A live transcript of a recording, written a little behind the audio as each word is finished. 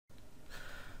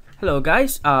Hello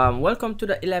guys, welcome to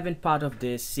the 11th part of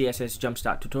this CSS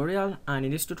Jumpstart tutorial, and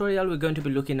in this tutorial we're going to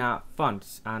be looking at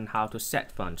fonts and how to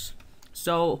set fonts.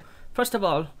 So first of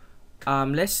all,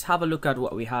 let's have a look at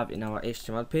what we have in our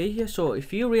HTML page here. So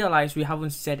if you realize we haven't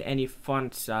set any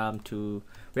fonts we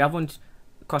haven't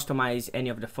customized any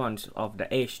of the fonts of the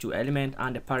H2 element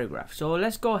and the paragraph. So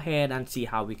let's go ahead and see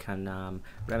how we can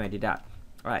remedy that.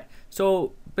 Alright,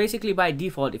 so basically by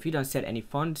default, if you don't set any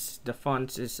fonts, the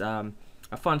fonts is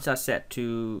fonts are set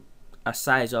to a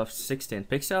size of 16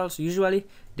 pixels usually,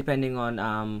 depending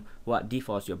on what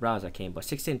defaults your browser came, but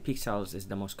 16 pixels is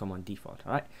the most common default.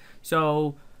 All right,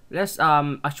 so let's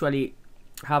actually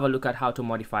have a look at how to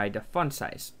modify the font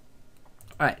size.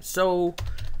 All right, so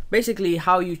basically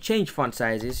how you change font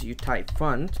size is you type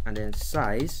font and then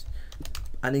size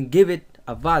and then give it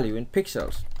a value in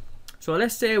pixels. So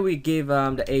let's say we give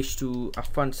the H2 a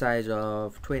font size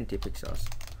of 20 pixels.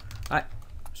 All right,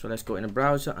 so let's go in the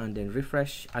browser and then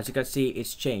refresh. As you can see,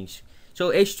 it's changed.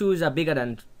 So H2s are bigger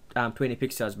than 20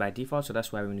 pixels by default, so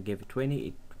that's why when we give it 20,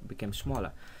 it became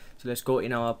smaller. So let's go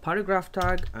in our paragraph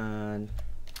tag and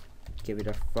give it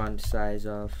a font size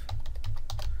of,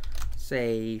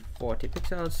 say, 40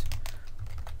 pixels.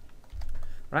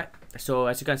 Right. So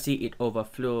as you can see, it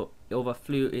overflew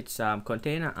its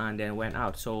container and then went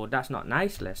out. So that's not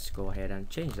nice. Let's go ahead and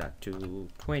change that to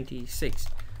 26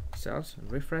 pixels.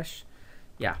 Refresh.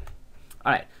 Yeah.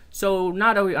 All right, so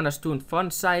now that we understood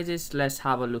font sizes, let's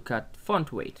have a look at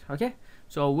font weight. Okay,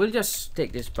 so we'll just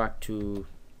take this back to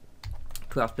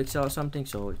 12 pixels or something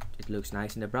so it looks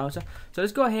nice in the browser. So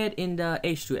let's go ahead in the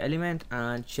H2 element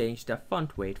and change the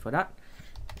font weight for that.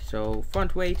 So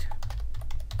font weight.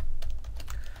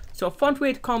 So font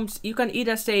weight comes, you can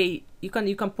either say you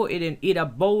can put it in either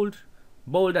bold,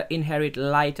 bolder, inherit,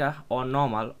 lighter, or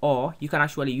normal, or you can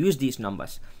actually use these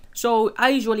numbers. So I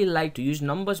usually like to use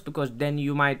numbers because then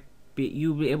you'll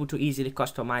be able to easily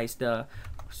customize the,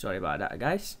 sorry about that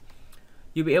guys,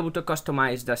 you'll be able to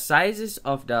customize the sizes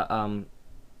of the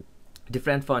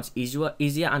different fonts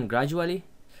easier and gradually.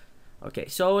 Okay,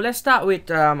 so let's start with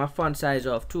a font size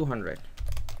of 200.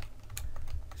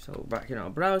 So back in our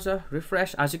browser,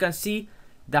 refresh. As you can see,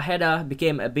 the header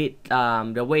became a bit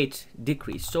the weight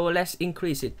decreased, so let's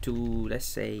increase it to, let's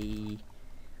say,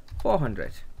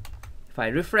 400. If I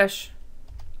refresh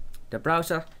the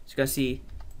browser, as you can see,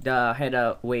 the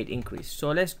header weight increased.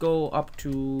 So let's go up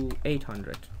to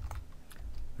 800.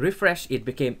 Refresh, it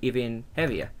became even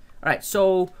heavier. All right,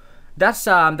 so that's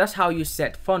how you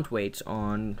set font weights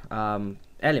on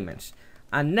elements.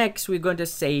 And next, we're going to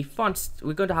say fonts.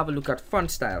 We're going to have a look at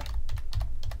font style.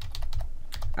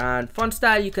 And font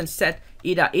style, you can set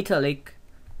either italic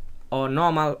or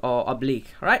normal or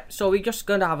oblique. All right, so we're just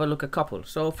going to have a look at a couple.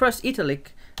 So first,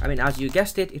 italic. I mean, as you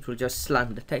guessed it will just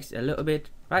slant the text a little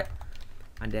bit, right?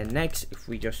 And then next, if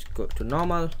we just go to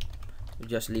normal, we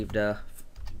just leave the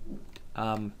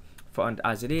font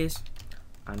as it is,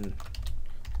 and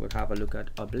we'll have a look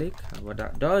at oblique and what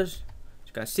that does. As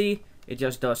you can see, it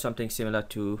just does something similar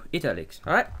to italics.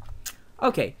 All right.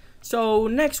 Okay. So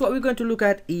next, what we're going to look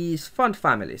at is font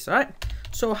families. All right.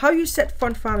 So how you set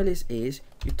font families is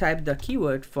you type the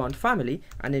keyword font family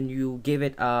and then you give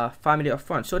it a family of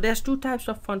fonts. So there's two types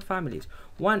of font families.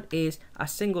 One is a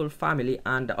single family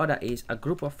and the other is a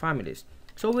group of families.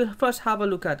 So we'll first have a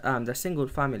look at the single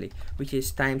family, which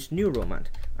is Times New Roman.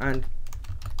 And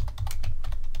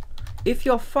if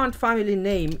your font family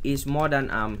name is more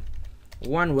than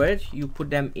one word, you put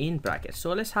them in brackets.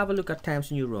 So let's have a look at Times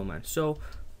New Roman. So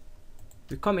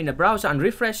we come in the browser and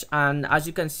refresh, and as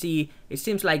you can see, it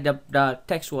seems like the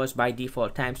text was by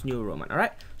default Times New Roman. All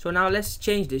right, so now let's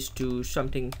change this to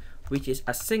something which is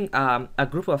a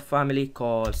group of family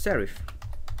called serif.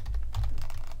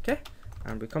 Okay,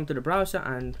 and we come to the browser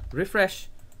and refresh,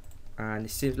 and it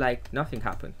seems like nothing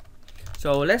happened.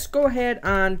 So let's go ahead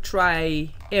and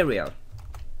try Arial.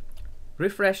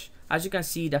 Refresh. As you can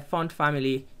see, the font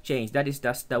family changed.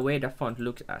 That's the way the font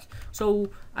looks at.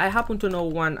 So I happen to know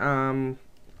one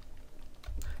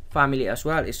family as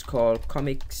well. It's called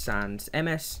Comic Sans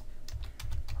MS.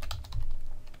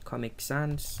 Comic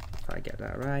Sans, if I get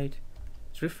that right.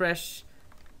 Let's refresh.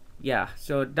 Yeah,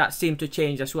 so that seemed to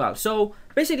change as well. So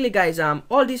basically, guys,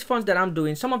 all these fonts that I'm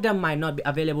doing, some of them might not be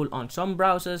available on some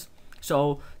browsers.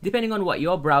 So depending on what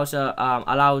your browser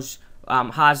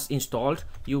has installed,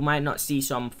 you might not see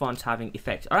some fonts having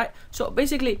effects. All right, so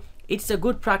basically it's a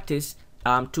good practice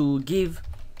to give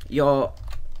your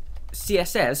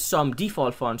CSS some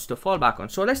default fonts to fall back on.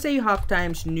 So let's say you have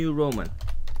Times New Roman,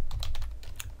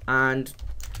 and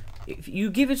if you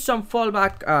give it some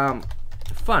fallback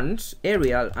fonts,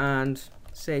 Arial, and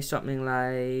say something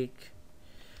like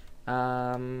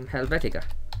Helvetica.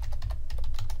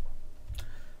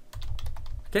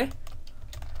 Okay,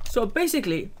 so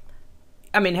basically,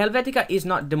 I mean, Helvetica is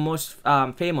not the most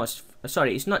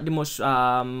it's not the most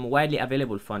widely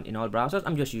available font in all browsers.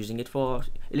 I'm just using it for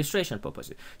illustration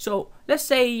purposes. So let's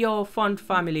say your font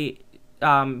family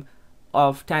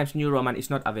of Times New Roman is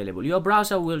not available. Your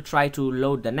browser will try to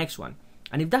load the next one,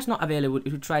 and if that's not available,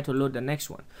 it will try to load the next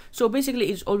one. So basically,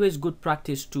 it's always good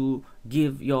practice to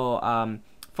give your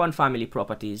font family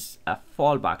properties a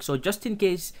fallback. So just in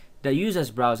case the user's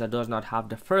browser does not have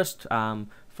the first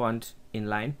font in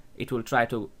line, it will try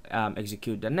to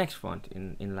execute the next font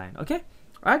in line. Okay,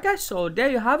 alright guys, so there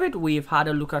you have it. We've had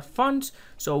a look at fonts.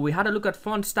 So we had a look at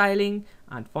font styling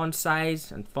and font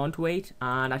size and font weight,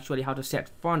 and actually how to set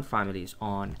font families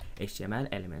on HTML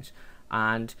elements.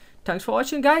 And thanks for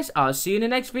watching guys. I'll see you in the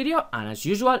next video, and as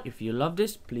usual, if you love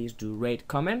this, please do rate,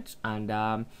 comment,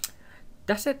 and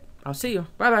that's it. I'll see you.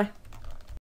 Bye bye.